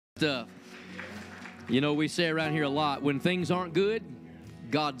stuff. You know, we say around here a lot, when things aren't good,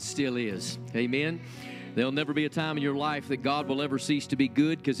 God still is. Amen? There'll never be a time in your life that God will ever cease to be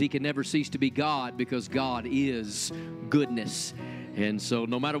good, because He can never cease to be God, because God is goodness. And so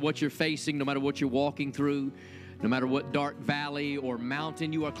no matter what you're facing, no matter what you're walking through, no matter what dark valley or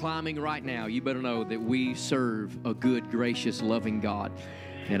mountain you are climbing right now, you better know that we serve a good, gracious, loving God.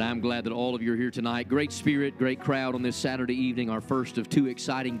 And I'm glad that all of you are here tonight. Great spirit, great crowd on this Saturday evening, our first of two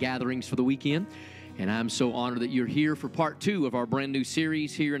exciting gatherings for the weekend. And I'm so honored that you're here for part 2 of our brand new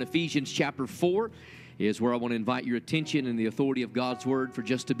series here in Ephesians chapter 4 is where I want to invite your attention in the authority of God's Word for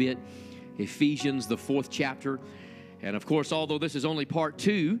just a bit. Ephesians, the 4th chapter. And of course, although this is only part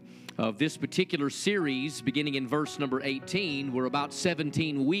 2 of this particular series, beginning in verse number 18, we're about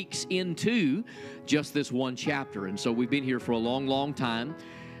 17 weeks into just this one chapter. And so we've been here for a long, long time.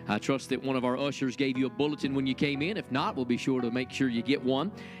 I trust that one of our ushers gave you a bulletin when you came in. If not, we'll be sure to make sure you get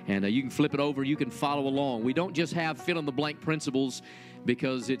one. And you can flip it over. You can follow along. We don't just have fill-in-the-blank principles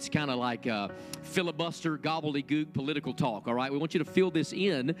because it's kind of like filibuster, gobbledygook political talk, all right? We want you to fill this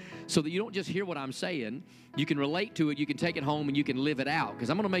in so that you don't just hear what I'm saying. You can relate to it, you can take it home, and you can live it out. Because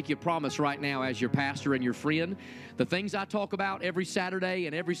I'm going to make you a promise right now as your pastor and your friend. The things I talk about every Saturday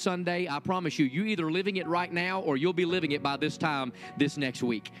and every Sunday, I promise you, you're either living it right now or you'll be living it by this time this next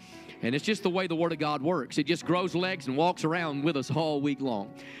week. And it's just the way the Word of God works. It just grows legs and walks around with us all week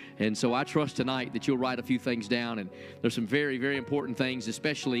long. And so I trust tonight that you'll write a few things down. And there's some very, very important things,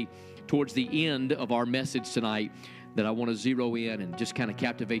 especially towards the end of our message tonight, that I want to zero in and just kind of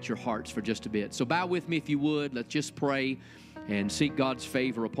captivate your hearts for just a bit. So bow with me if you would. Let's just pray and seek God's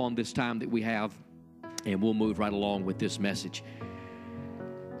favor upon this time that we have. And we'll move right along with this message.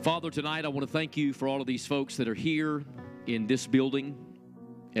 Father, tonight I want to thank you for all of these folks that are here in this building,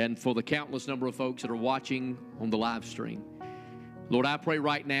 and for the countless number of folks that are watching on the live stream. Lord, I pray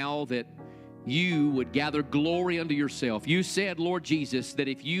right now that you would gather glory unto yourself. You said, Lord Jesus, that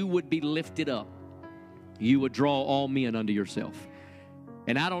if you would be lifted up, you would draw all men unto yourself.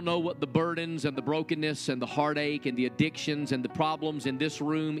 And I don't know what the burdens and the brokenness and the heartache and the addictions and the problems in this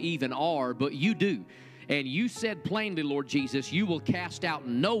room even are, but you do. And you said plainly, Lord Jesus, you will cast out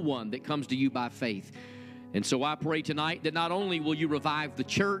no one that comes to you by faith. And so I pray tonight that not only will you revive the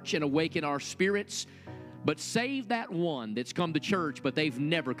church and awaken our spirits, but save that one that's come to church, but they've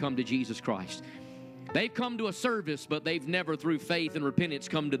never come to Jesus Christ. They've come to a service, but they've never, through faith and repentance,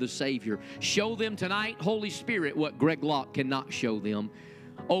 come to the Savior. Show them tonight, Holy Spirit, what Greg Locke cannot show them.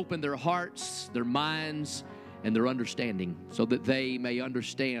 Open their hearts, their minds, and their understanding so that they may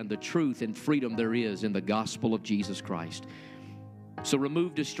understand the truth and freedom there is in the gospel of Jesus Christ. So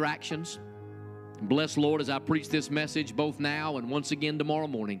remove distractions. Bless, Lord, as I preach this message both now and once again tomorrow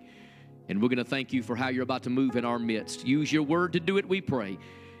morning. And we're going to thank you for how you're about to move in our midst. Use your word to do it, we pray,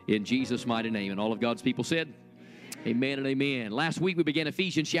 in Jesus' mighty name. And all of God's people said, amen and amen. Last week we began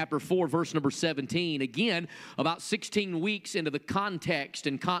Ephesians chapter 4, verse number 17. Again, about 16 weeks into the context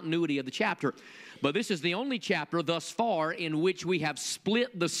and continuity of the chapter. But this is the only chapter thus far in which we have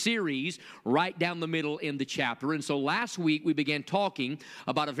split the series right down the middle in the chapter. And so last week we began talking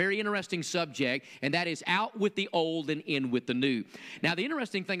about a very interesting subject, and that is out with the old and in with the new. Now, the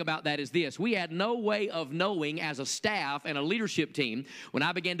interesting thing about that is this. We had no way of knowing as a staff and a leadership team, when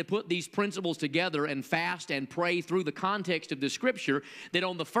I began to put these principles together and fast and pray through the context of the Scripture, that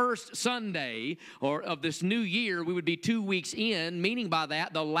on the first Sunday or of this new year, we would be 2 weeks in, meaning by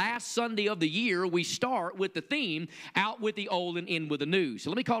that, the last Sunday of the year, we start with the theme, out with the old and in with the new. So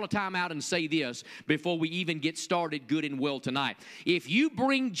let me call a time out and say this before we even get started good and well tonight. If you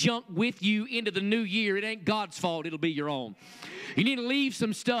bring junk with you into the new year, it ain't God's fault, it'll be your own. You need to leave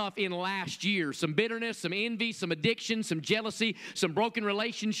some stuff in last year, some bitterness, some envy, some addiction, some jealousy, some broken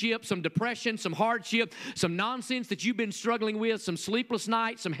relationships, some depression, some hardship, some nonsense that you've been struggling with, some sleepless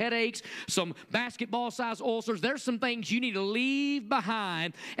nights, some headaches, some basketball-sized ulcers. There's some things you need to leave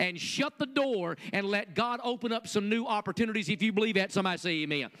behind and shut the door and let God open up some new opportunities. If you believe that, somebody say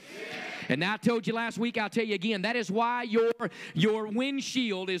amen. And I told you last week, I'll tell you again, that is why your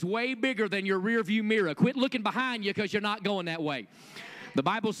windshield is way bigger than your rearview mirror. Quit looking behind you because you're not going that way. The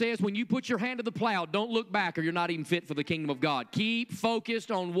Bible says when you put your hand to the plow, don't look back or you're not even fit for the kingdom of God. Keep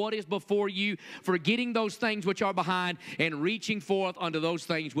focused on what is before you, forgetting those things which are behind and reaching forth unto those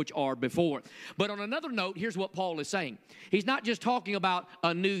things which are before. But on another note, here's what Paul is saying. He's not just talking about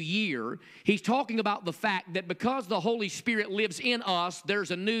a new year. He's talking about the fact that because the Holy Spirit lives in us,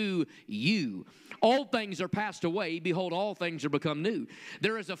 there's a new you. Old things are passed away. Behold, all things are become new.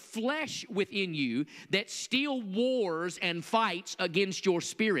 There is a flesh within you that still wars and fights against against your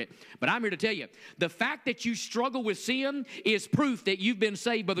spirit. But I'm here to tell you, the fact that you struggle with sin is proof that you've been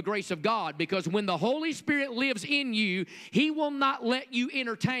saved by the grace of God, because when the Holy Spirit lives in you, He will not let you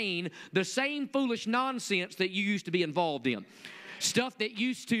entertain the same foolish nonsense that you used to be involved in. Stuff that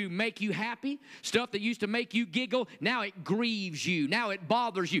used to make you happy, stuff that used to make you giggle, now it grieves you. Now it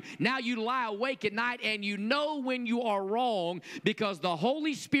bothers you. Now you lie awake at night and you know when you are wrong, because the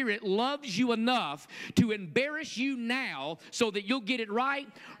Holy Spirit loves you enough to embarrass you now so that you'll get it right,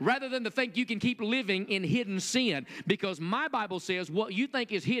 rather than to think you can keep living in hidden sin. Because my Bible says what you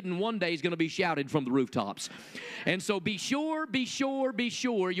think is hidden one day is going to be shouted from the rooftops. And so be sure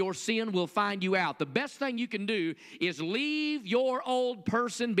your sin will find you out. The best thing you can do is leave your old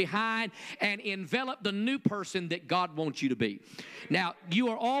person behind and envelop the new person that God wants you to be. Now, you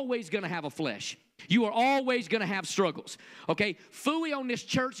are always going to have a flesh. You are always going to have struggles. Okay? Phooey on this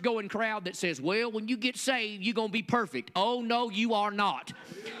church-going crowd that says, well, when you get saved, you're going to be perfect. Oh, no, you are not.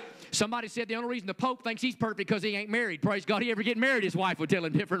 Somebody said the only reason the Pope thinks he's perfect because he ain't married. Praise God. He ever get married, his wife would tell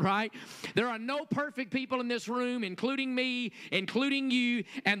him different, right? There are no perfect people in this room, including me, including you.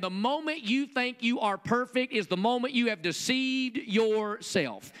 And the moment you think you are perfect is the moment you have deceived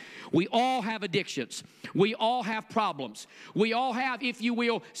yourself. We all have addictions. We all have problems. We all have, if you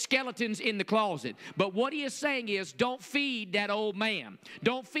will, skeletons in the closet. But what he is saying is, don't feed that old man.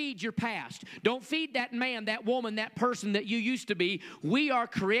 Don't feed your past. Don't feed that man, that woman, that person that you used to be. We are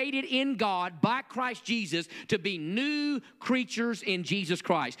created in God by Christ Jesus to be new creatures in Jesus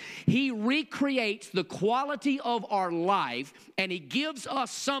Christ. He recreates the quality of our life, and He gives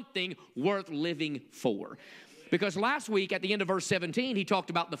us something worth living for. Because last week, at the end of verse 17, he talked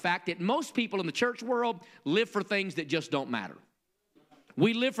about the fact that most people in the church world live for things that just don't matter.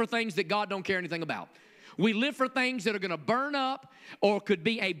 We live for things that God don't care anything about. We live for things that are going to burn up or could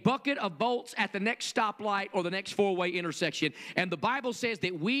be a bucket of bolts at the next stoplight or the next four-way intersection. And the Bible says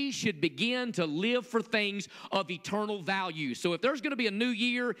that we should begin to live for things of eternal value. So if there's going to be a new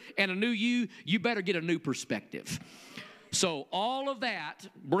year and a new you, you better get a new perspective. So all of that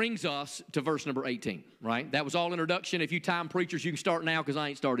brings us to verse number 18, right? That was all introduction. If you time preachers, you can start now because I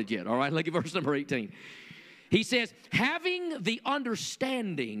ain't started yet, all right? Look at verse number 18. He says, having the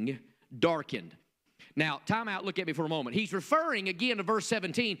understanding darkened. Now, time out, look at me for a moment. He's referring again to verse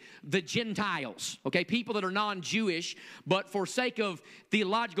 17, the Gentiles, okay? People that are non-Jewish, but for sake of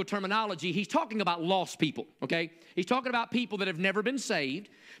theological terminology, he's talking about lost people, okay? He's talking about people that have never been saved,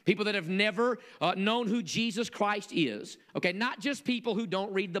 people that have never known who Jesus Christ is, okay? Not just people who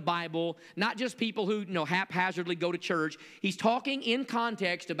don't read the Bible, not just people who, haphazardly go to church. He's talking in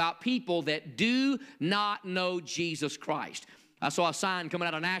context about people that do not know Jesus Christ. I saw a sign coming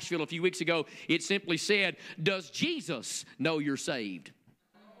out of Nashville a few weeks ago. It simply said, does Jesus know you're saved?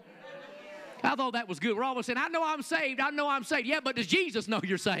 I thought that was good. We're almost saying, I know I'm saved. I know I'm saved. Yeah, but does Jesus know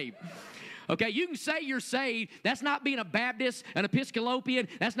you're saved? Okay, you can say you're saved. That's not being a Baptist, an Episcopalian.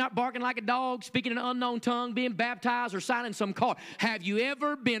 That's not barking like a dog, speaking in an unknown tongue, being baptized, or signing some card. Have you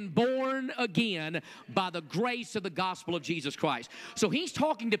ever been born again by the grace of the gospel of Jesus Christ? So he's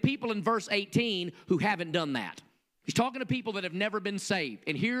talking to people in verse 18 who haven't done that. He's talking to people that have never been saved.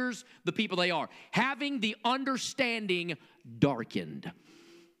 And here's the people they are. Having the understanding darkened.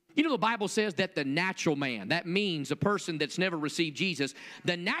 You know, the Bible says that the natural man, that means a person that's never received Jesus,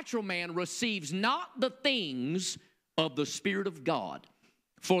 the natural man receives not the things of the Spirit of God,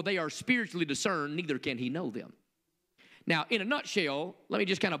 for they are spiritually discerned, neither can he know them. Now, in a nutshell, let me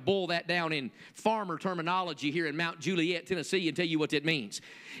just kind of boil that down in farmer terminology here in Mount Juliet, Tennessee, and tell you what it means.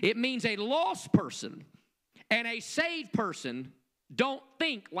 It means a lost person and a saved person don't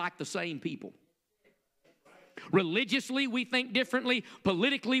think like the same people. Religiously, we think differently.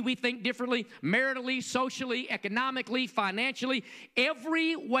 Politically, we think differently. Maritally, socially, economically, financially,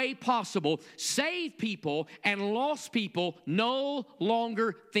 every way possible, saved people and lost people no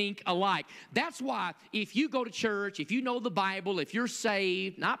longer think alike. That's why if you go to church, if you know the Bible, if you're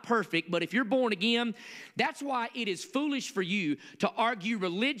saved, not perfect, but if you're born again, that's why it is foolish for you to argue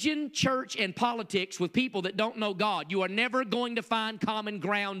religion, church, and politics with people that don't know God. You are never going to find common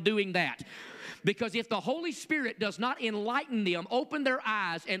ground doing that. Because if the Holy Spirit does not enlighten them, open their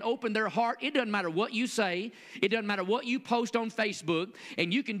eyes and open their heart, it doesn't matter what you say, it doesn't matter what you post on Facebook,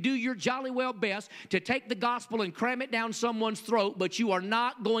 and you can do your jolly well best to take the gospel and cram it down someone's throat, but you are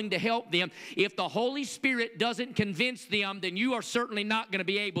not going to help them. If the Holy Spirit doesn't convince them, then you are certainly not going to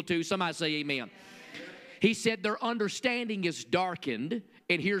be able to. Somebody say amen. He said their understanding is darkened,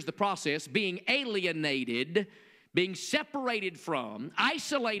 and here's the process, being alienated, being separated from,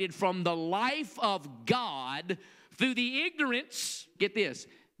 isolated from the life of God through the ignorance, get this,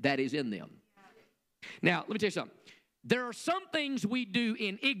 that is in them. Now, let me tell you something. There are some things we do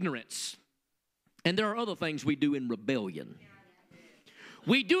in ignorance, and there are other things we do in rebellion.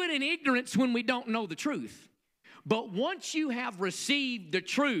 We do it in ignorance when we don't know the truth. But once you have received the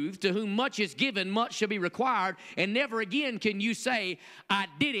truth, to whom much is given, much shall be required, and never again can you say, I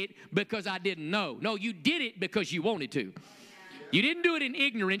did it because I didn't know. No, you did it because you wanted to. You didn't do it in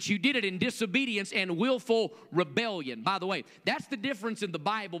ignorance. You did it in disobedience and willful rebellion. By the way, that's the difference in the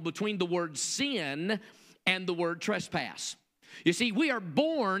Bible between the word sin and the word trespass. You see, we are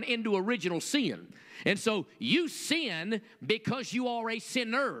born into original sin. And so you sin because you are a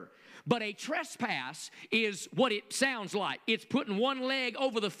sinner. But a trespass is what it sounds like. It's putting one leg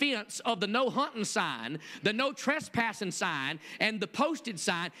over the fence of the no hunting sign, the no trespassing sign, and the posted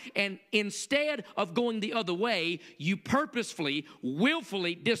sign, and instead of going the other way, you purposefully,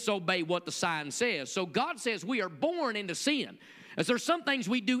 willfully disobey what the sign says. So God says we are born into sin. As there's some things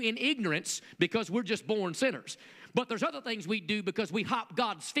we do in ignorance because we're just born sinners. But there's other things we do because we hop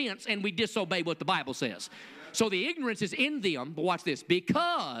God's fence and we disobey what the Bible says. So the ignorance is in them, but watch this,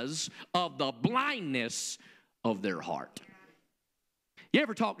 because of the blindness of their heart. You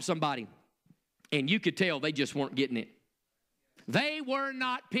ever talk to somebody and you could tell they just weren't getting it? They were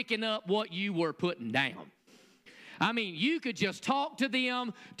not picking up what you were putting down. I mean, you could just talk to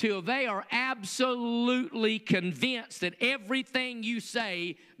them till they are absolutely convinced that everything you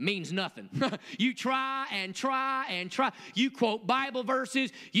say means nothing. You try and try and try. You quote Bible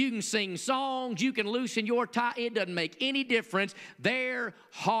verses. You can sing songs. You can loosen your tie. It doesn't make any difference. Their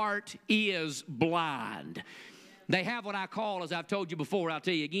heart is blind. They have what I call, as I've told you before, I'll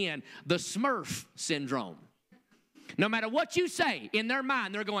tell you again, the Smurf syndrome. No matter what you say, in their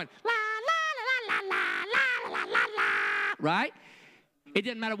mind, they're going, la, la, la, la, la, la, la, la, la, right? It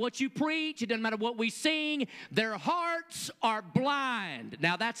doesn't matter what you preach. It doesn't matter what we sing. Their hearts are blind.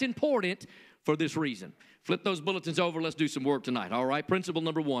 Now, that's important for this reason. Flip those bulletins over. Let's do some work tonight, all right? Principle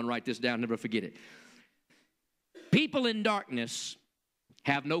number 1, write this down. Never forget it. People in darkness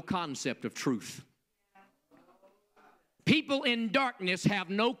have no concept of truth. People in darkness have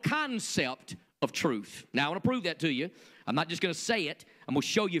no concept of truth. Now, I want to prove that to you. I'm not just going to say it. I'm going to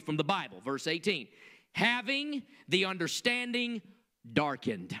show you from the Bible. Verse 18. Having the understanding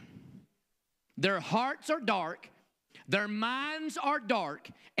darkened. Their hearts are dark. Their minds are dark.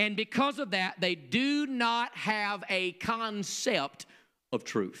 And because of that, they do not have a concept of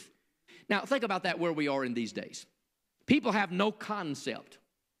truth. Now, think about that where we are in these days. People have no concept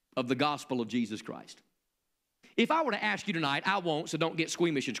of the gospel of Jesus Christ. If I were to ask you tonight, I won't, so don't get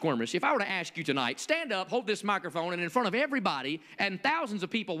squeamish and squirmish. If I were to ask you tonight, stand up, hold this microphone, and in front of everybody and thousands of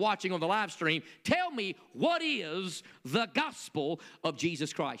people watching on the live stream, tell me what is the gospel of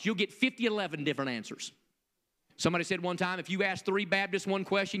Jesus Christ. You'll get 11 different answers. Somebody said one time, if you ask 3 Baptists one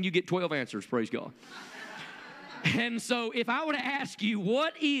question, you get 12 answers, praise God. And so if I were to ask you,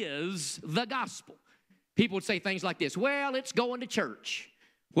 what is the gospel? People would say things like this. Well, it's going to church.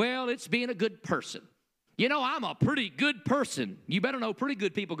 Well, it's being a good person. You know, I'm a pretty good person. You better know pretty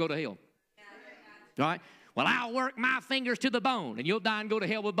good people go to hell. All right? Well, I'll work my fingers to the bone, and you'll die and go to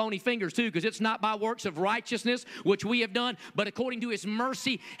hell with bony fingers too, because it's not by works of righteousness, which we have done, but according to his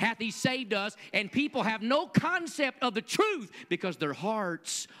mercy hath he saved us. And people have no concept of the truth because their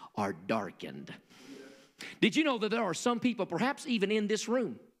hearts are darkened. Did you know that there are some people, perhaps even in this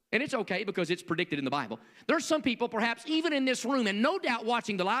room, and it's okay because it's predicted in the Bible. There are some people, perhaps even in this room, and no doubt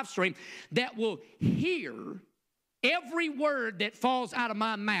watching the live stream, that will hear every word that falls out of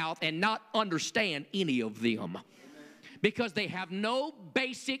my mouth and not understand any of them. Because they have no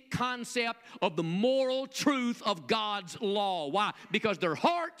basic concept of the moral truth of God's law. Why? Because their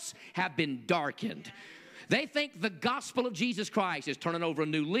hearts have been darkened. They think the gospel of Jesus Christ is turning over a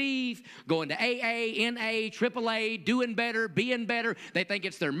new leaf, going to AA, NA, AAA, doing better, being better. They think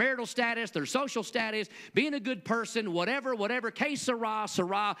it's their marital status, their social status, being a good person, whatever, que sera,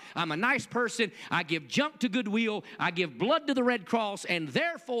 sera. I'm a nice person. I give junk to Goodwill. I give blood to the Red Cross, and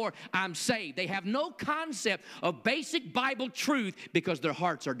therefore I'm saved. They have no concept of basic Bible truth because their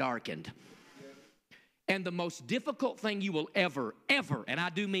hearts are darkened. And the most difficult thing you will ever, and I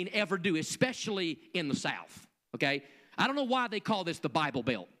do mean ever do, especially in the South, okay? I don't know why they call this the Bible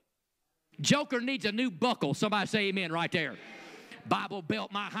Belt. Joker needs a new buckle. Somebody say amen right there. Bible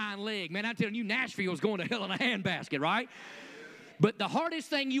Belt, my hind leg. Man, I'm telling you, Nashville's going to hell in a handbasket, right? But the hardest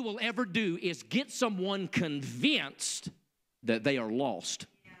thing you will ever do is get someone convinced that they are lost.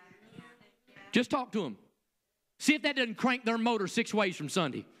 Just talk to them. See if that doesn't crank their motor 6 ways from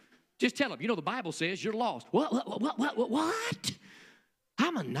Sunday. Just tell them, you know, the Bible says you're lost. What?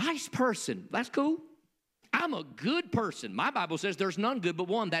 I'm a nice person. That's cool. I'm a good person. My Bible says there's none good but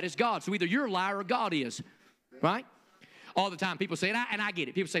one. That is God. So either you're a liar or God is. Right? all the time. People say, and I get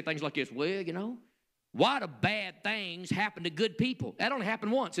it. People say things like this, well, you know, why do bad things happen to good people? That only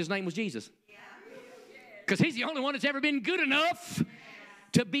happened once. His name was Jesus. Because he's the only one that's ever been good enough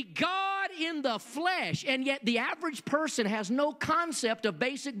to be God in the flesh. And yet the average person has no concept of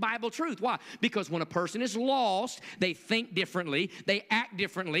basic Bible truth. Why? Because when a person is lost, they think differently, they act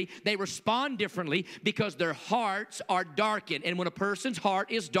differently, they respond differently because their hearts are darkened. And when a person's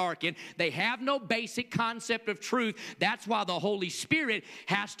heart is darkened, they have no basic concept of truth. That's why the Holy Spirit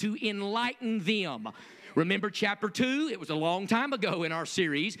has to enlighten them. Remember chapter 2? It was a long time ago in our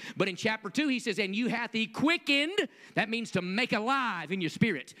series. But in chapter 2, he says, and you hath he quickened. That means to make alive in your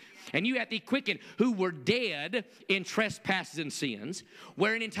spirit. And you hath he quickened who were dead in trespasses and sins,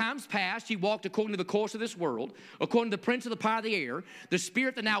 wherein in times past ye walked according to the course of this world, according to the prince of the power of the air, the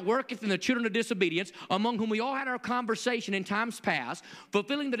spirit that now worketh in the children of disobedience, among whom we all had our conversation in times past,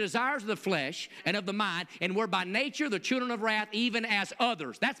 fulfilling the desires of the flesh and of the mind, and were by nature the children of wrath, even as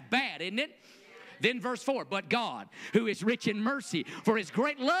others. That's bad, isn't it? Then verse 4, but God, who is rich in mercy, for his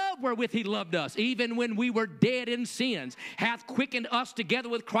great love wherewith he loved us, even when we were dead in sins, hath quickened us together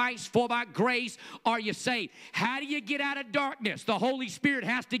with Christ, for by grace are you saved. How do you get out of darkness? The Holy Spirit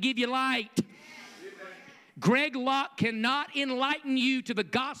has to give you light. Greg Locke cannot enlighten you to the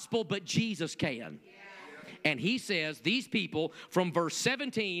gospel, but Jesus can. And he says these people from verse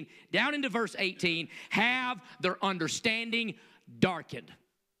 17 down into verse 18 have their understanding darkened.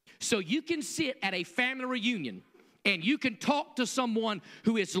 So you can sit at a family reunion and you can talk to someone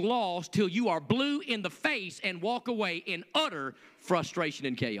who is lost till you are blue in the face and walk away in utter frustration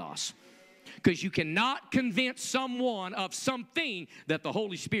and chaos. Because you cannot convince someone of something that the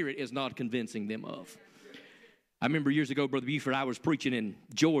Holy Spirit is not convincing them of. I remember years ago, Brother Buford, I was preaching in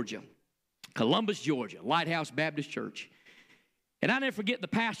Georgia, Columbus, Georgia, Lighthouse Baptist Church. And I never forget the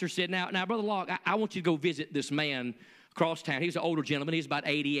pastor said, now Brother Locke, I want you to go visit this man across town. He's an older gentleman. He's about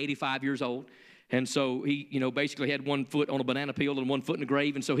 80, 85 years old. And so he, basically had one foot on a banana peel and one foot in the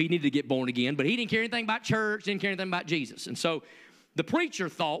grave. And so he needed to get born again. But he didn't care anything about church, didn't care anything about Jesus. And so the preacher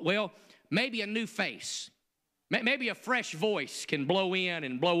thought, well, maybe a new face, maybe a fresh voice can blow in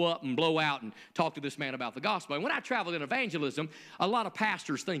and blow up and blow out and talk to this man about the gospel. And when I travel in evangelism, a lot of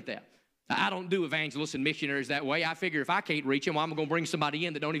pastors think that. I don't do evangelists and missionaries that way. I figure if I can't reach them, well, I'm going to bring somebody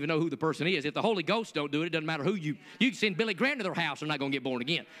in that don't even know who the person is. If the Holy Ghost don't do it, it doesn't matter who you can send Billy Graham to their house, they're not going to get born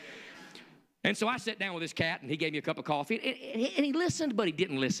again. And so I sat down with this cat, and he gave me a cup of coffee, and he listened, but he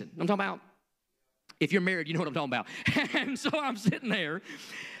didn't listen. I'm talking about, if you're married, you know what I'm talking about. And so I'm sitting there,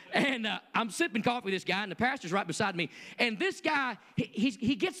 and I'm sipping coffee with this guy, and the pastor's right beside me. And this guy,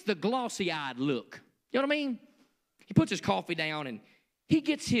 he gets the glossy-eyed look. You know what I mean? He puts his coffee down, and he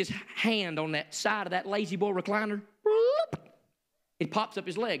gets his hand on that side of that lazy boy recliner. It pops up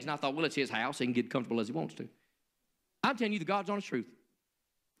his legs. And I thought, well, it's his house. He can get comfortable as he wants to. I'm telling you the God's honest truth.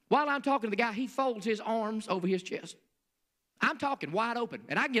 While I'm talking to the guy, he folds his arms over his chest. I'm talking wide open.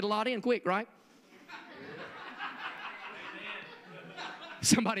 And I can get a lot in quick, right?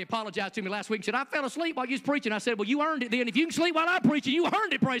 Somebody apologized to me last week and said, I fell asleep while you was preaching. I said, well, you earned it then. If you can sleep while I'm preaching, you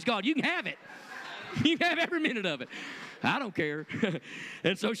earned it, praise God. You can have it. You can have every minute of it. I don't care.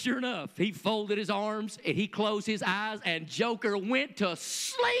 And so sure enough, he folded his arms and he closed his eyes and Joker went to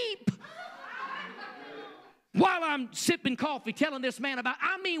sleep. While I'm sipping coffee telling this man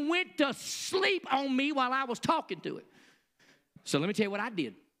went to sleep on me while I was talking to him. So let me tell you what I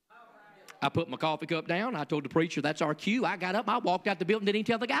did. I put my coffee cup down. I told the preacher, that's our cue. I got up. I walked out the building. Didn't even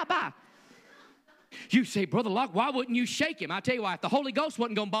tell the guy bye. You say, Brother Locke, why wouldn't you shake him? I tell you why. If the Holy Ghost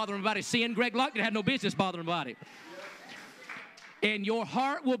wasn't going to bother him about his sin, Greg Locke had no business bothering him about it. And your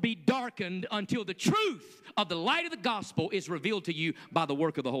heart will be darkened until the truth of the light of the gospel is revealed to you by the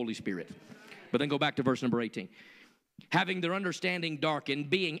work of the Holy Spirit. But then go back to verse number 18. Having their understanding darkened,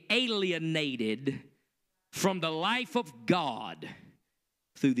 being alienated from the life of God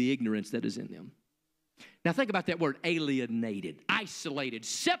through the ignorance that is in them. Now think about that word, alienated, isolated,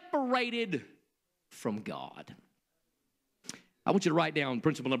 separated from God. I want you to write down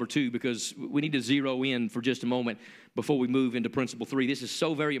principle number 2 because we need to zero in for just a moment before we move into principle 3. This is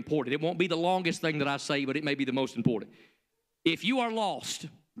so very important. It won't be the longest thing that I say, but it may be the most important. If you are lost,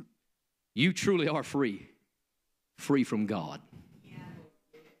 you truly are free from God.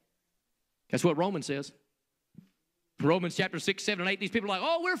 That's what Romans says. Romans chapter 6, 7, and 8, these people are like,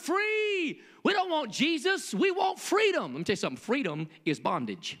 oh, we're free. We don't want Jesus. We want freedom. Let me tell you something. Freedom is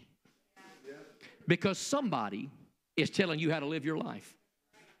bondage. Because somebody is telling you how to live your life.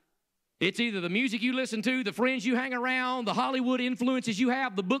 It's either the music you listen to, the friends you hang around, the Hollywood influences you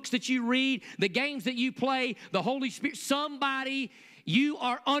have, the books that you read, the games that you play, the Holy Spirit. Somebody, you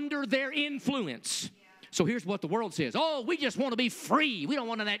are under their influence. So here's what the world says. Oh, we just want to be free. We don't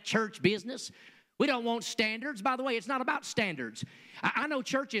want that church business. We don't want standards. By the way, it's not about standards. I know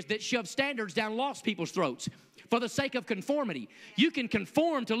churches that shove standards down lost people's throats for the sake of conformity. You can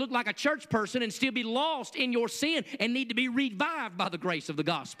conform to look like a church person and still be lost in your sin and need to be revived by the grace of the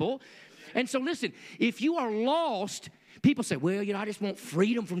gospel. And so listen, if you are lost, people say, well, I just want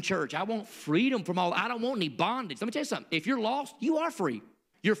freedom from church. I want freedom from I don't want any bondage. Let me tell you something. If you're lost, you are free.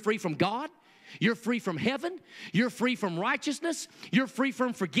 You're free from God. You're free from heaven. You're free from righteousness. You're free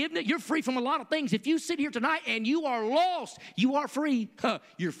from forgiveness. You're free from a lot of things. If you sit here tonight and you are lost, you are free.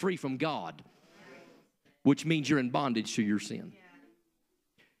 You're free from God, which means you're in bondage to your sin.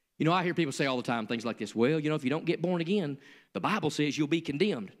 I hear people say all the time things like this. Well, if you don't get born again, the Bible says you'll be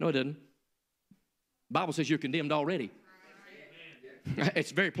condemned. No, it doesn't. The Bible says you're condemned already.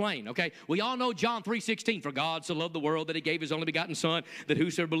 It's very plain, okay? We all know John 3:16. For God so loved the world that he gave his only begotten Son, that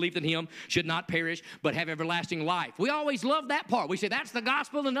whosoever believed in him should not perish, but have everlasting life. We always love that part. We say that's the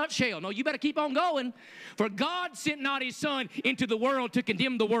gospel in a nutshell. No, you better keep on going. For God sent not his Son into the world to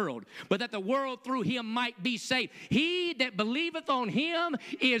condemn the world, but that the world through him might be saved. He that believeth on him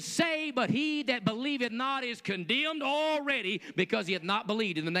is saved, but he that believeth not is condemned already, because he hath not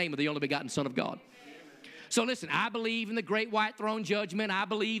believed in the name of the only begotten Son of God. So listen, I believe in the great white throne judgment. I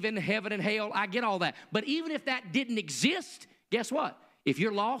believe in heaven and hell. I get all that. But even if that didn't exist, guess what? If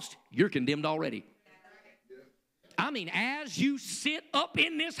you're lost, you're condemned already. I mean, as you sit up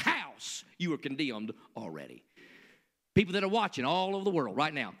in this house, you are condemned already. People that are watching all over the world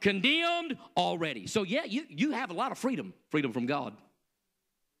right now, condemned already. So yeah, you have a lot of freedom. Freedom from God.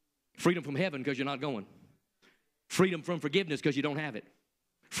 Freedom from heaven because you're not going. Freedom from forgiveness because you don't have it.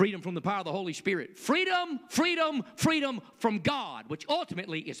 Freedom from the power of the Holy Spirit. Freedom, freedom, freedom from God, which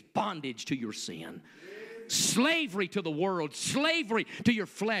ultimately is bondage to your sin. Slavery to the world, slavery to your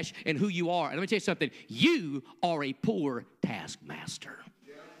flesh and who you are. And let me tell you something. You are a poor taskmaster.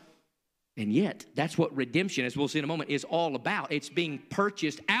 And yet, that's what redemption, as we'll see in a moment, is all about. It's being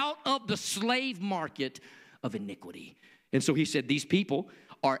purchased out of the slave market of iniquity. And so he said, these people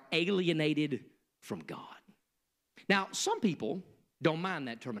are alienated from God. Now, some people don't mind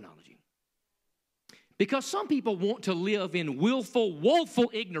that terminology, because some people want to live in willful,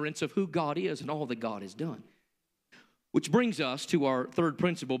 woeful ignorance of who God is and all that God has done. Which brings us to our third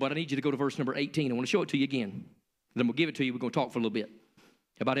principle, but I need you to go to verse number 18. I want to show it to you again. Then we'll give it to you. We're going to talk for a little bit.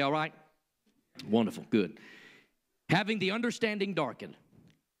 Everybody all right? Wonderful, good. Having the understanding darkened,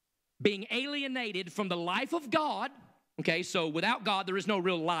 being alienated from the life of God. Okay, so without God, there is no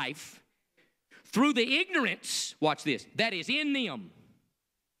real life. Through the ignorance, watch this, that is in them.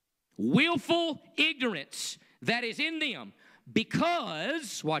 Willful ignorance that is in them,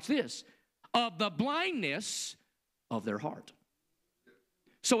 because, watch this, of the blindness of their heart.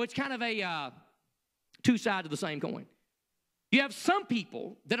 So it's kind of a two sides of the same coin. You have some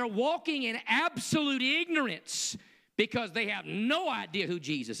people that are walking in absolute ignorance because they have no idea who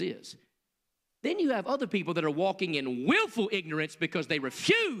Jesus is. Then you have other people that are walking in willful ignorance because they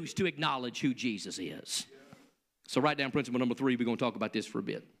refuse to acknowledge who Jesus is. So write down principle number 3. We're going to talk about this for a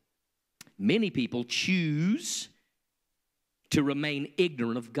bit. Many people choose to remain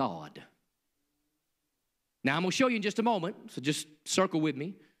ignorant of God. Now, I'm going to show you in just a moment, so just circle with me.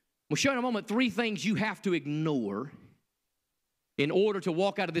 I'm going to show you in a moment 3 things you have to ignore in order to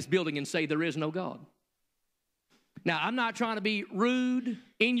walk out of this building and say there is no God. Now, I'm not trying to be rude,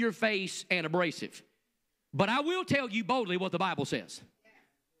 in your face, and abrasive, but I will tell you boldly what the Bible says.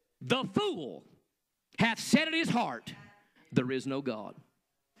 The fool hath said in his heart, there is no God.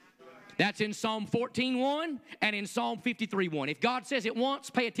 That's in Psalm 14:1 and in Psalm 53:1. If God says it once,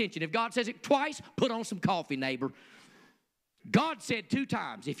 pay attention. If God says it twice, put on some coffee, neighbor. God said 2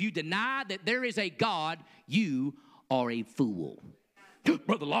 times, if you deny that there is a God, you are a fool.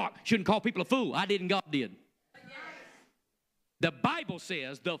 Brother Locke, shouldn't call people a fool. I didn't, God did. The Bible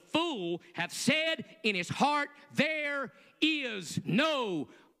says, the fool hath said in his heart, there is no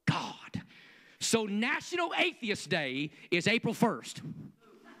God. So National Atheist Day is April 1st.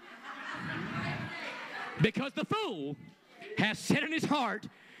 Because the fool has said in his heart,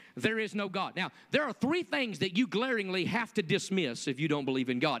 there is no God. Now, there are 3 things that you glaringly have to dismiss if you don't believe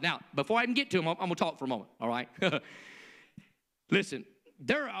in God. Now, before I even get to them, I'm going to talk for a moment, all right? Listen,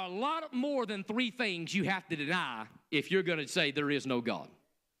 there are a lot more than 3 things you have to deny if you're going to say there is no God.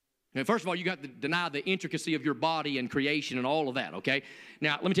 Now, first of all, you got to deny the intricacy of your body and creation and all of that, okay?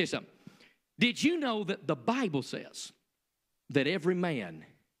 Now, let me tell you something. Did you know that the Bible says that every man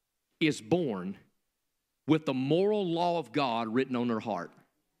is born with the moral law of God written on their heart?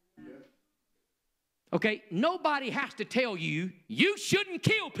 Okay, nobody has to tell you, you shouldn't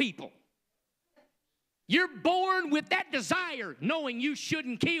kill people. You're born with that desire, knowing you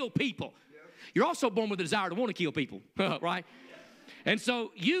shouldn't kill people. You're also born with a desire to want to kill people, right? And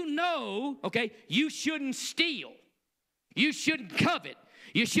so you know, okay, you shouldn't steal. You shouldn't covet.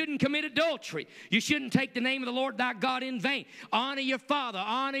 You shouldn't commit adultery. You shouldn't take the name of the Lord thy God in vain. Honor your father.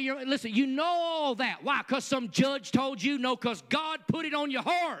 Honor your... Listen, you know all that. Why? Because some judge told you? No, because God put it on your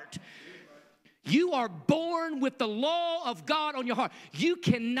heart. You are born with the law of God on your heart. You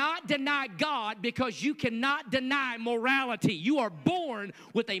cannot deny God because you cannot deny morality. You are born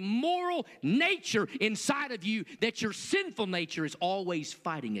with a moral nature inside of you that your sinful nature is always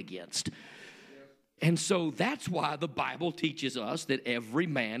fighting against. And so that's why the Bible teaches us that every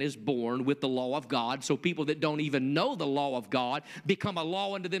man is born with the law of God. So people that don't even know the law of God become a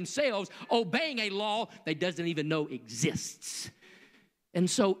law unto themselves, obeying a law they doesn't even know exists. And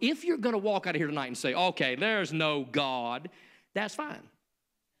so if you're going to walk out of here tonight and say, okay, there's no God, that's fine.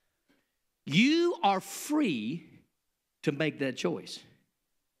 You are free to make that choice.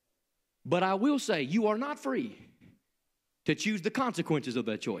 But I will say, you are not free to choose the consequences of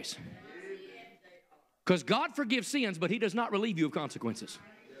that choice. Because God forgives sins, but he does not relieve you of consequences.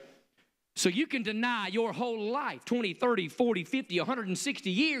 So you can deny your whole life, 20, 30, 40, 50, 160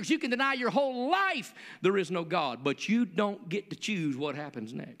 years. You can deny your whole life there is no God, but you don't get to choose what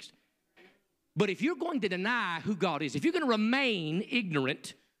happens next. But if you're going to deny who God is, if you're going to remain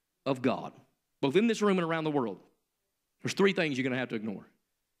ignorant of God, both in this room and around the world, there's three things you're going to have to ignore.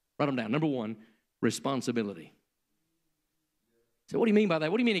 Write them down. Number one, responsibility. So what do you mean by that?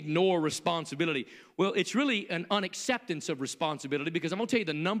 What do you mean ignore responsibility? Well, it's really an unacceptance of responsibility, because I'm going to tell you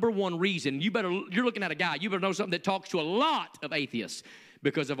the number one reason. You're looking at a guy, you better know something that talks to a lot of atheists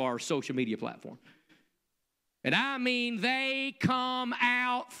because of our social media platform. And I mean, they come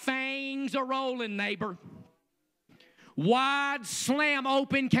out, fangs are rolling, neighbor. Wide, slam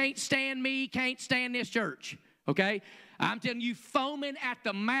open, can't stand me, can't stand this church. Okay? I'm telling you, foaming at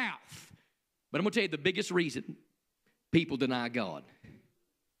the mouth. But I'm going to tell you the biggest reason people deny God.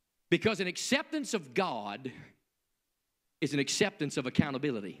 Because an acceptance of God is an acceptance of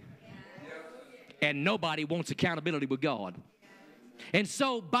accountability. And nobody wants accountability with God. And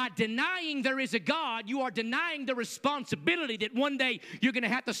so by denying there is a God, you are denying the responsibility that one day you're going to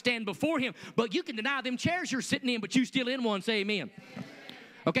have to stand before him. But you can deny them chairs you're sitting in, but you still in one. Say amen.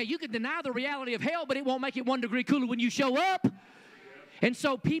 Okay, you can deny the reality of hell, but it won't make it 1 degree cooler when you show up. And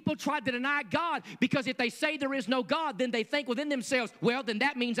so people try to deny God because if they say there is no God, then they think within themselves, well, then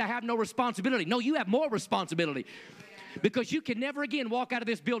that means I have no responsibility. No, you have more responsibility. Because you can never again walk out of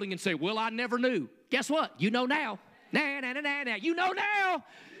this building and say, well, I never knew. Guess what? You know now. Nah. You know now.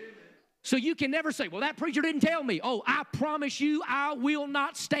 So you can never say, well, that preacher didn't tell me. Oh, I promise you I will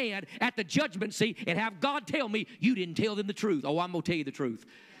not stand at the judgment seat and have God tell me you didn't tell them the truth. Oh, I'm going to tell you the truth.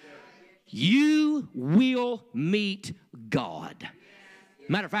 You will meet God.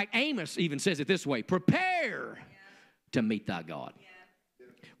 Matter of fact, Amos even says it this way: prepare to meet thy God.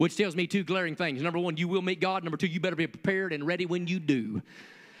 Which tells me two glaring things. Number one, you will meet God. Number two, you better be prepared and ready when you do.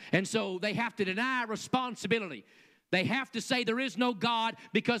 And so they have to deny responsibility. They have to say there is no God,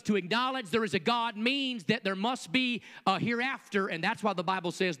 because to acknowledge there is a God means that there must be a hereafter, and that's why the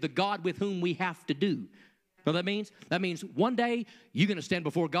Bible says the God with whom we have to do. Know what that means? That means one day you're going to stand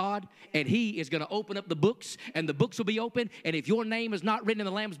before God, and he is going to open up the books, and the books will be open, and if your name is not written in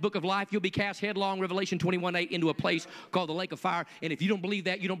the Lamb's book of life, you'll be cast headlong, Revelation 21:8, into a place called the lake of fire. And if you don't believe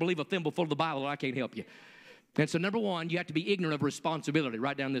that, you don't believe a thimble full of the Bible, I can't help you. And so number one, you have to be ignorant of responsibility.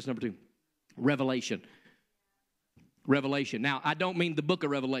 Write down this. Number two, revelation. Revelation. Now, I don't mean the book of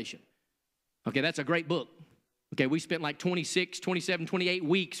Revelation. Okay, that's a great book. Okay, we spent like 26, 27, 28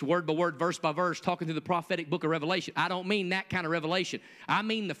 weeks, word by word, verse by verse, talking through the prophetic book of Revelation. I don't mean that kind of revelation. I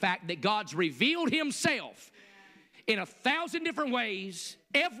mean the fact that God's revealed himself in 1,000 different ways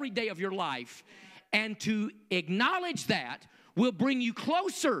every day of your life. And to acknowledge that will bring you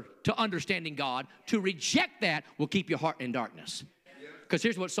closer to understanding God. To reject that will keep your heart in darkness. Because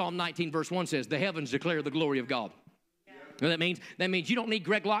here's what Psalm 19 verse 1 says: the heavens declare the glory of God. You know what that means? That means you don't need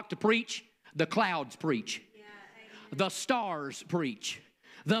Greg Locke to preach. The clouds preach. The stars preach.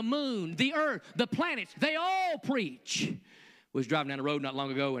 The moon, the earth, the planets, they all preach. Was driving down the road not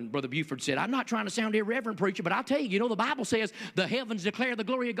long ago, and Brother Buford said, I'm not trying to sound irreverent, preacher, but I'll tell you, you know, the Bible says the heavens declare the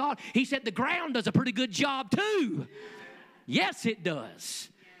glory of God. He said the ground does a pretty good job too. Yes, it does.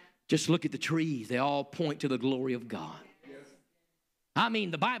 Just look at the trees. They all point to the glory of God. I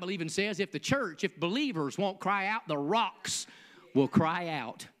mean, the Bible even says if the church, if believers won't cry out, the rocks will cry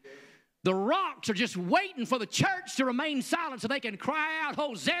out. The rocks are just waiting for the church to remain silent so they can cry out,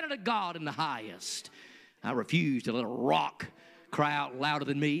 Hosanna to God in the highest. I refuse to let a rock cry out louder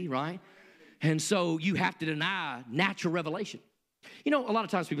than me, right? And so you have to deny natural revelation. You know, a lot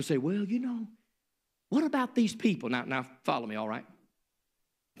of times people say, well, you know, what about these people? Now follow me, all right?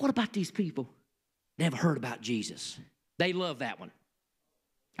 What about these people? Never heard about Jesus. They love that one.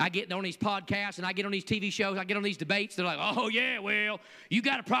 I get on these podcasts and I get on these TV shows, I get on these debates. They're like, oh, yeah, well, you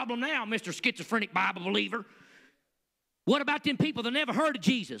got a problem now, Mr. Schizophrenic Bible believer. What about them people that never heard of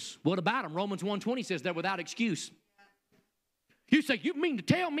Jesus? What about them? Romans 1:20 says they're without excuse. You say, you mean to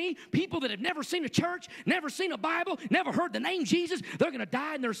tell me people that have never seen a church, never seen a Bible, never heard the name Jesus, they're going to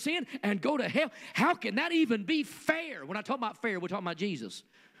die in their sin and go to hell? How can that even be fair? When I talk about fair, we're talking about Jesus.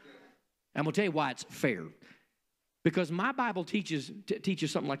 I'm going to tell you why it's fair. Because my Bible teaches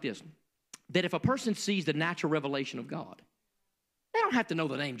something like this, that if a person sees the natural revelation of God, they don't have to know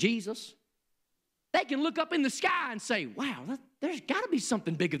the name Jesus. They can look up in the sky and say, wow, there's got to be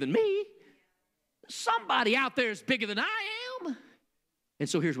something bigger than me. Somebody out there is bigger than I am. And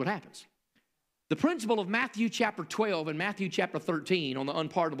so here's what happens. The principle of Matthew chapter 12 and Matthew chapter 13 on the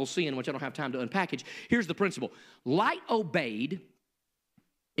unpardonable sin, which I don't have time to unpackage, here's the principle. Light obeyed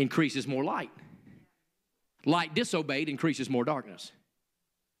increases more light. Light disobeyed increases more darkness.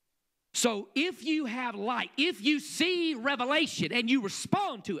 So if you have light, if you see revelation and you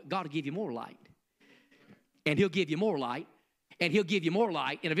respond to it, God will give you more light. And He'll give you more light. And He'll give you more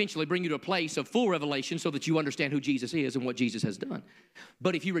light and eventually bring you to a place of full revelation so that you understand who Jesus is and what Jesus has done.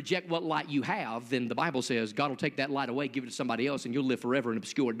 But if you reject what light you have, then the Bible says God will take that light away, give it to somebody else, and you'll live forever in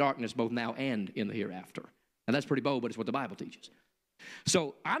obscure darkness both now and in the hereafter. Now that's pretty bold, but it's what the Bible teaches.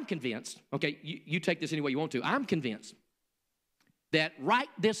 So I'm convinced, okay, you take this any way you want to. I'm convinced that right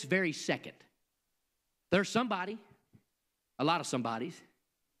this very second, there's somebody, a lot of somebodies,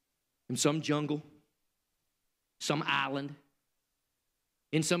 in some jungle, some island,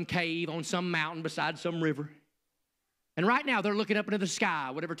 in some cave, on some mountain, beside some river. And right now they're looking up into the sky,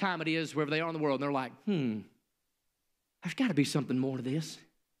 whatever time it is, wherever they are in the world, and they're like, there's got to be something more to this.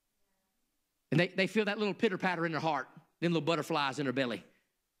 And they feel that little pitter-patter in their heart, them little butterflies in their belly.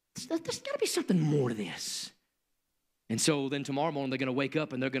 There's got to be something more to this. And so then tomorrow morning they're going to wake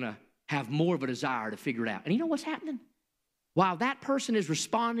up and they're going to have more of a desire to figure it out. And you know what's happening? While that person is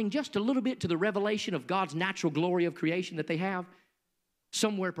responding just a little bit to the revelation of God's natural glory of creation that they have,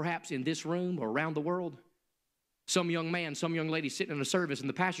 somewhere perhaps in this room or around the world, some young man, some young lady sitting in a service and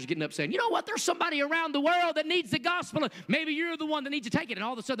the pastor's getting up saying, you know what, there's somebody around the world that needs the gospel. And maybe you're the one that needs to take it. And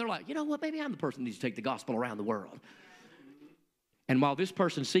all of a sudden they're like, you know what, maybe I'm the person that needs to take the gospel around the world. And while this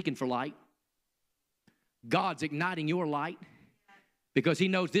person's seeking for light, God's igniting your light because He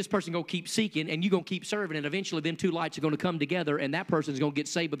knows this person going to keep seeking and you're going to keep serving, and eventually them two lights are going to come together and that person's going to get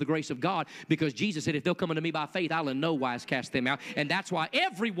saved with the grace of God, because Jesus said, if they'll come unto me by faith, I'll in no wise cast them out. And that's why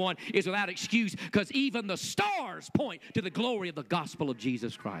everyone is without excuse, because even the stars point to the glory of the gospel of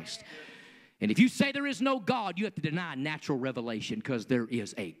Jesus Christ. And if you say there is no God, you have to deny natural revelation, because there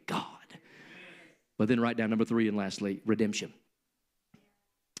is a God. But then write down number 3 and lastly, redemption.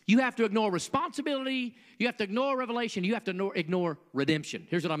 You have to ignore responsibility, you have to ignore revelation, you have to ignore redemption.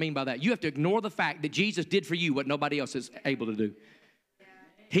 Here's what I mean by that. You have to ignore the fact that Jesus did for you what nobody else is able to do.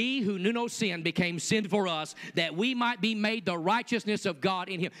 He who knew no sin became sin for us, that we might be made the righteousness of God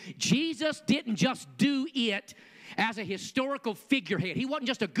in Him. Jesus didn't just do it as a historical figurehead. He wasn't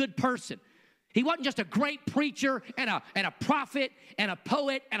just a good person. He wasn't just a great preacher and a prophet and a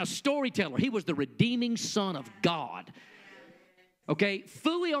poet and a storyteller. He was the redeeming Son of God. Okay,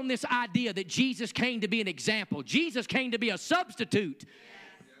 fully on this idea that Jesus came to be an example. Jesus came to be a substitute.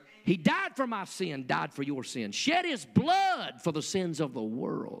 He died for my sin, died for your sin, shed His blood for the sins of the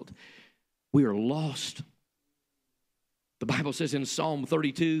world. We are lost. The Bible says in Psalm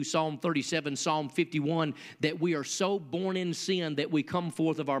 32, Psalm 37, Psalm 51, that we are so born in sin that we come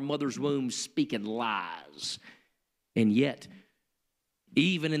forth of our mother's womb speaking lies. And yet,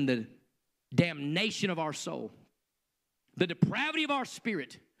 even in the damnation of our soul, the depravity of our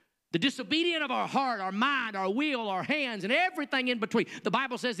spirit, the disobedience of our heart, our mind, our will, our hands, and everything in between. The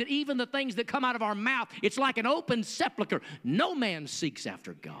Bible says that even the things that come out of our mouth, it's like an open sepulcher. No man seeks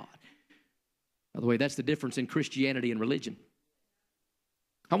after God. By the way, that's the difference in Christianity and religion.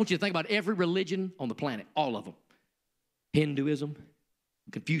 I want you to think about every religion on the planet, all of them. Hinduism,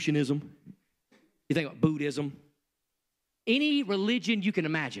 Confucianism, you think about Buddhism, any religion you can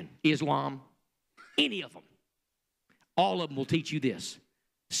imagine, Islam, any of them. All of them will teach you this.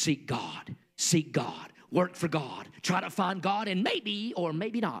 Seek God, work for God, try to find God, and maybe or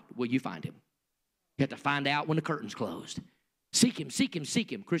maybe not will you find Him. You have to find out when the curtain's closed. Seek Him, seek Him,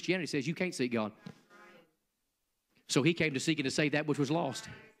 seek Him. Christianity says you can't seek God. So He came to seek and to save that which was lost.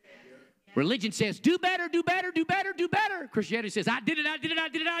 Religion says do better, do better, do better, do better. Christianity says I did it, I did it, I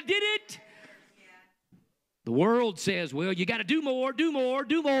did it, I did it. The world says, well, you got to do more, do more,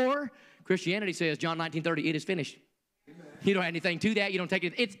 do more. Christianity says, John 19:30, it is finished. Amen. You don't add anything to that. You don't take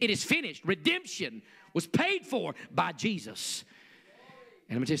it. It is finished. Redemption was paid for by Jesus.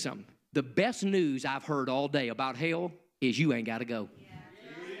 And let me tell you something. The best news I've heard all day about hell is you ain't got to go.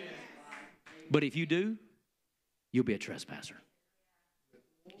 But if you do, you'll be a trespasser.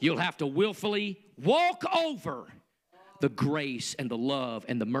 You'll have to willfully walk over the grace and the love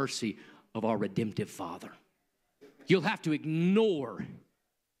and the mercy of our redemptive Father. You'll have to ignore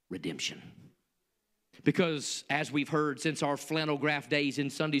redemption. Because as we've heard since our flannel graph days in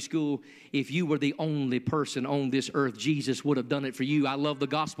Sunday school, if you were the only person on this earth, Jesus would have done it for you. I love the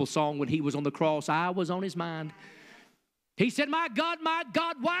gospel song, when he was on the cross, I was on his mind. He said, my God,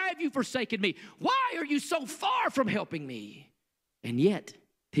 why have you forsaken me? Why are you so far from helping me? And yet,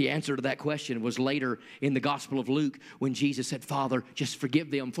 the answer to that question was later in the Gospel of Luke, when Jesus said, Father, just forgive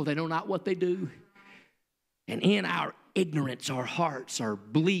them, for they know not what they do. And in our ignorance, our hearts are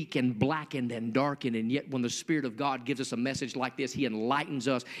bleak and blackened and darkened. And yet when the Spirit of God gives us a message like this, he enlightens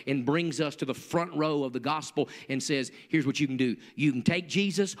us and brings us to the front row of the gospel and says, here's what you can do. You can take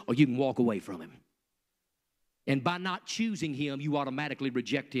Jesus or you can walk away from him. And by not choosing him, you automatically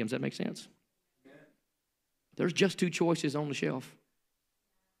reject him. Does that make sense? There's just two choices on the shelf.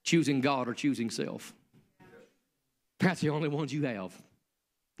 Choosing God or choosing self. That's the only ones you have.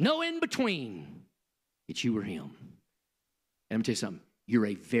 No in between. It's you or him. And let me tell you something. You're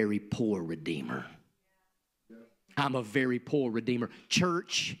a very poor redeemer. I'm a very poor redeemer.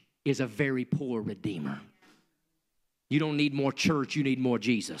 Church is a very poor redeemer. You don't need more church, you need more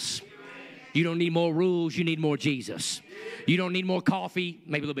Jesus. You don't need more rules, you need more Jesus. You don't need more coffee,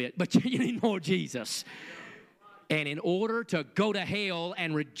 maybe a little bit, but you need more Jesus. And in order to go to hell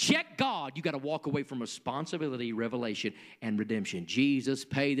and reject God, you got to walk away from responsibility, revelation, and redemption. Jesus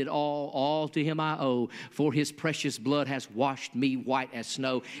paid it all to him I owe, for his precious blood has washed me white as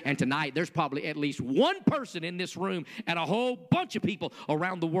snow. And tonight, there's probably at least one person in this room and a whole bunch of people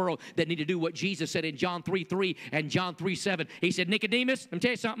around the world that need to do what Jesus said in John 3:3 and John 3:7. He said, Nicodemus, let me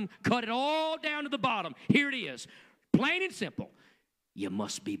tell you something, cut it all down to the bottom. Here it is, plain and simple. You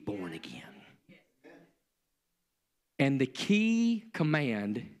must be born again. And the key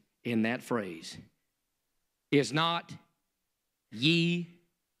command in that phrase is not ye,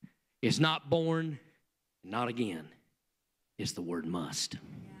 is not born, not again. It's the word must.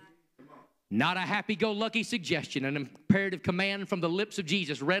 Not a happy-go-lucky suggestion, an imperative command from the lips of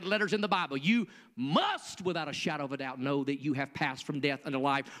Jesus, red letters in the Bible. You must, without a shadow of a doubt, know that you have passed from death unto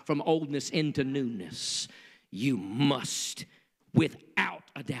life, from oldness into newness. You must, without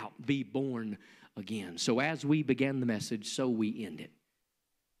a doubt, be born again. So as we began the message, so we end it.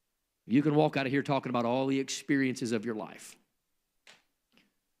 You can walk out of here talking about all the experiences of your life.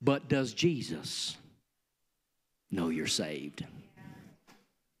 But does Jesus know you're saved?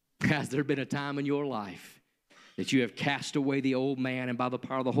 Has there been a time in your life that you have cast away the old man, and by the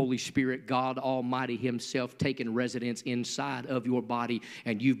power of the Holy Spirit, God Almighty himself taken residence inside of your body,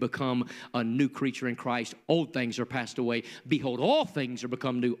 and you've become a new creature in Christ? Old things are passed away. Behold, all things are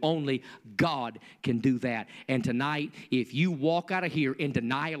become new. Only God can do that. And tonight, if you walk out of here in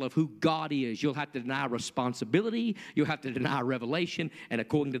denial of who God is, you'll have to deny responsibility, you'll have to deny revelation, and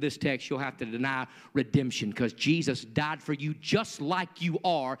according to this text, you'll have to deny redemption, because Jesus died for you just like you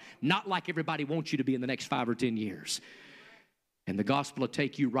are, not like everybody wants you to be in the next 5 or 10 years. And the gospel will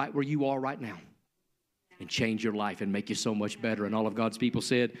take you right where you are right now and change your life and make you so much better. And all of God's people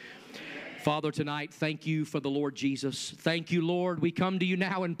said, Father, tonight, thank you for the Lord Jesus. Thank you, Lord. We come to you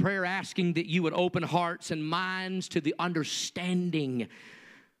now in prayer asking that you would open hearts and minds to the understanding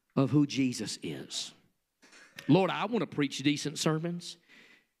of who Jesus is. Lord, I want to preach decent sermons.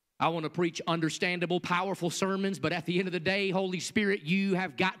 I want to preach understandable, powerful sermons, but at the end of the day, Holy Spirit, you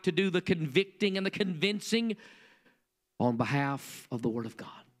have got to do the convicting and the convincing on behalf of the Word of God.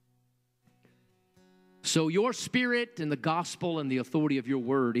 So your Spirit and the gospel and the authority of your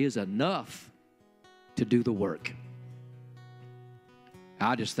Word is enough to do the work.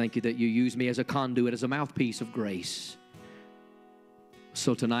 I just thank you that you use me as a conduit, as a mouthpiece of grace.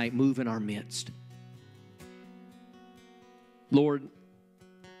 So tonight, move in our midst. Lord,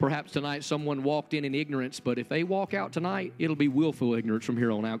 perhaps tonight someone walked in ignorance, but if they walk out tonight, it'll be willful ignorance from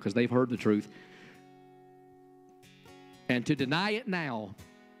here on out because they've heard the truth. And to deny it now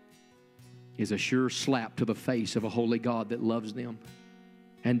is a sure slap to the face of a holy God that loves them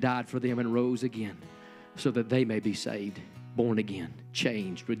and died for them and rose again so that they may be saved, born again,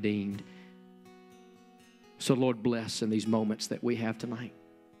 changed, redeemed. So Lord, bless in these moments that we have tonight.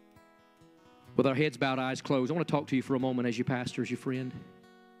 With our heads bowed, eyes closed, I want to talk to you for a moment as your pastor, as your friend.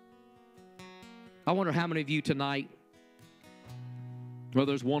 I wonder how many of you tonight, whether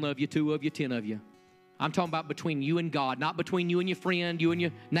there's one of you, two of you, 10 of you, I'm talking about between you and God, not between you and your friend, you and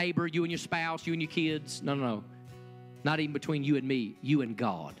your neighbor, you and your spouse, you and your kids. No, no, no. Not even between you and me, you and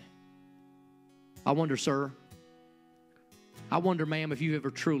God. I wonder, sir, I wonder, ma'am, if you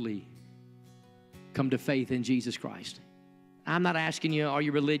ever truly come to faith in Jesus Christ. I'm not asking you, are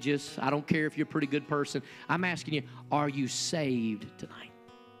you religious? I don't care if you're a pretty good person. I'm asking you, are you saved tonight?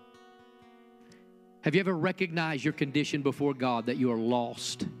 Have you ever recognized your condition before God, that you are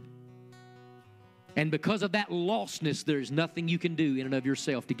lost? And because of that lostness, there's nothing you can do in and of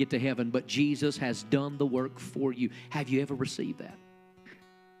yourself to get to heaven, but Jesus has done the work for you. Have you ever received that?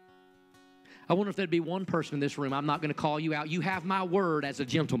 I wonder if there'd be one person in this room. I'm not going to call you out. You have my word as a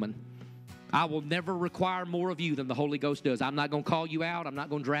gentleman. I will never require more of you than the Holy Ghost does. I'm not going to call you out. I'm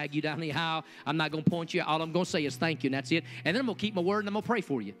not going to drag you down the aisle. I'm not going to point you out. All I'm going to say is thank you, and that's it. And then I'm going to keep my word, and I'm going to pray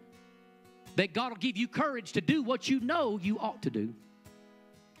for you. That God will give you courage to do what you know you ought to do.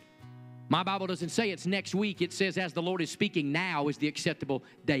 My Bible doesn't say it's next week. It says, as the Lord is speaking, now is the acceptable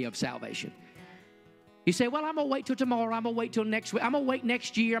day of salvation. You say, well, I'm going to wait till tomorrow. I'm going to wait till next week. I'm going to wait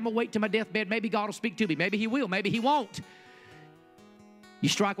next year. I'm going to wait till my deathbed. Maybe God will speak to me. Maybe He will. Maybe He won't. You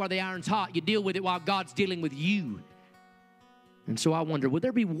strike while the iron's hot. You deal with it while God's dealing with you. And so I wonder, would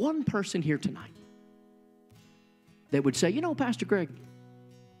there be one person here tonight that would say, you know, Pastor Greg,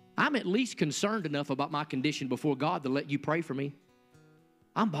 I'm at least concerned enough about my condition before God to let you pray for me.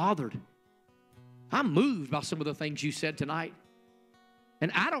 I'm bothered. I'm moved by some of the things you said tonight.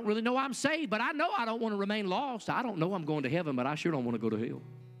 And I don't really know I'm saved, but I know I don't want to remain lost. I don't know I'm going to heaven, but I sure don't want to go to hell.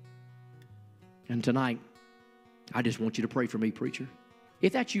 And tonight, I just want you to pray for me, preacher.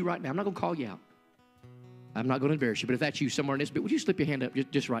 If that's you right now, I'm not going to call you out. I'm not going to embarrass you, but if that's you somewhere in this bit, would you slip your hand up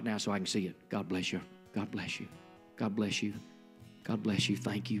just right now so I can see it? God bless you. God bless you. God bless you. God bless you.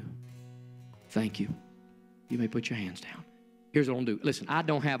 Thank you. Thank you. You may put your hands down. Here's what I'm going to do. Listen, I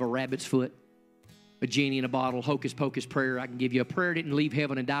don't have a rabbit's foot, a genie in a bottle, hocus pocus prayer. I can give you a prayer didn't leave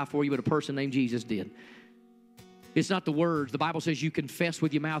heaven and die for you, but a person named Jesus did. It's not the words. The Bible says you confess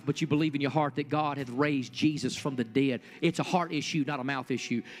with your mouth, but you believe in your heart that God hath raised Jesus from the dead. It's a heart issue, not a mouth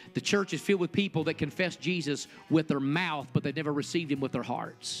issue. The church is filled with people that confess Jesus with their mouth, but they've never received Him with their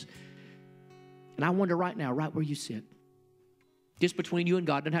hearts. And I wonder right now, right where you sit, just between you and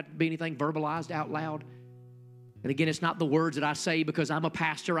God, doesn't have to be anything verbalized out loud. And again, it's not the words that I say because I'm a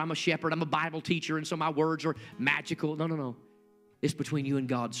pastor, I'm a shepherd, I'm a Bible teacher, and so my words are magical. No, no, no. It's between you and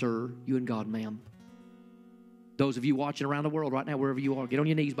God, sir, you and God, ma'am. Those of you watching around the world right now, wherever you are, get on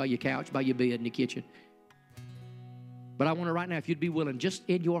your knees by your couch, by your bed, in your kitchen. But I wonder right now if you'd be willing, just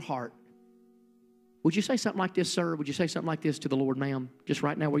in your heart, would you say something like this, sir? Would you say something like this to the Lord, ma'am? Just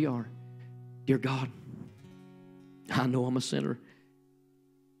right now where you are. Dear God, I know I'm a sinner.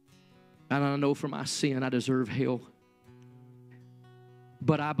 And I know for my sin I deserve hell.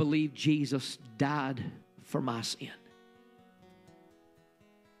 But I believe Jesus died for my sin.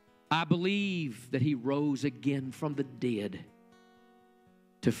 I believe that He rose again from the dead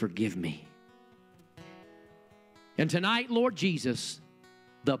to forgive me. And tonight, Lord Jesus,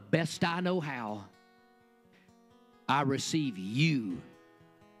 the best I know how, I receive You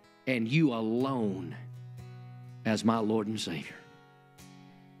and You alone as my Lord and Savior.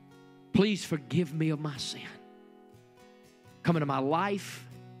 Please forgive me of my sin. Come into my life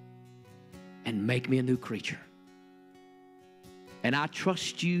and make me a new creature. And I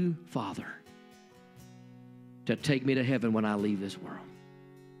trust You, Father, to take me to heaven when I leave this world.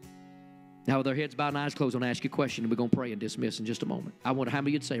 Now, with our heads bowed and eyes closed, I'm going to ask you a question, and we're going to pray and dismiss in just a moment. I wonder how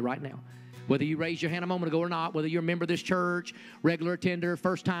many you'd say right now, whether you raised your hand a moment ago or not, whether you're a member of this church, regular attender,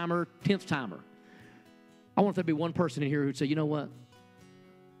 first-timer, 10th-timer. I wonder if there'd be one person in here who'd say, you know what?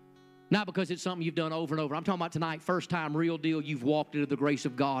 Not because it's something you've done over and over. I'm talking about tonight, first time, real deal, you've walked into the grace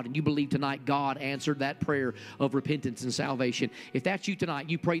of God, and you believe tonight God answered that prayer of repentance and salvation. If that's you tonight,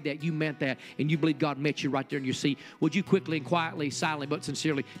 you prayed that, you meant that, and you believe God met you right there in your seat, would you quickly and quietly, silently, but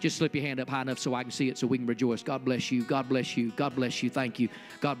sincerely, just slip your hand up high enough so I can see it so we can rejoice. God bless you. God bless you. God bless you. Thank you.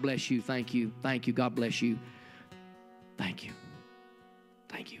 God bless you. Thank you. Thank you. God bless you. Thank you.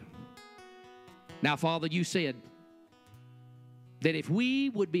 Thank you. Now, Father, You said that if we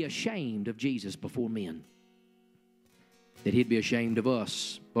would be ashamed of Jesus before men, that He'd be ashamed of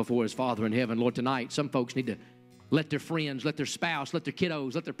us before His Father in heaven. Lord, tonight, some folks need to let their friends, let their spouse, let their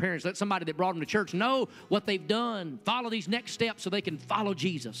kiddos, let their parents, let somebody that brought them to church know what they've done. Follow these next steps so they can follow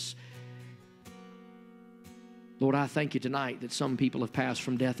Jesus. Lord, I thank You tonight that some people have passed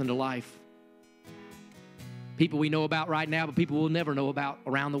from death into life. People we know about right now, but people we'll never know about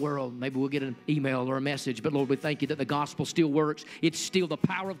around the world. Maybe we'll get an email or a message. But Lord, we thank you that the gospel still works. It's still the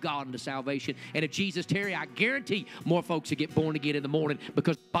power of God into salvation. And if Jesus tarry, I guarantee more folks will get born again in the morning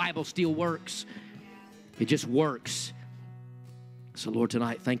because the Bible still works. It just works. So Lord,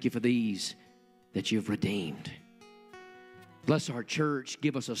 tonight, thank you for these that you've redeemed. Bless our church.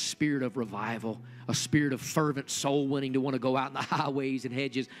 Give us a spirit of revival, a spirit of fervent soul winning to want to go out in the highways and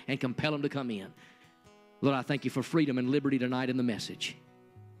hedges and compel them to come in. Lord, I thank you for freedom and liberty tonight in the message.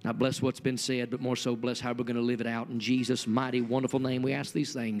 Now bless what's been said, but more so bless how we're going to live it out. In Jesus' mighty, wonderful name, we ask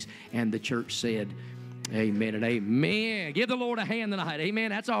these things. And the church said, amen and amen. Give the Lord a hand tonight.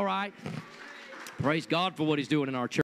 Amen. That's all right. Praise God for what he's doing in our church.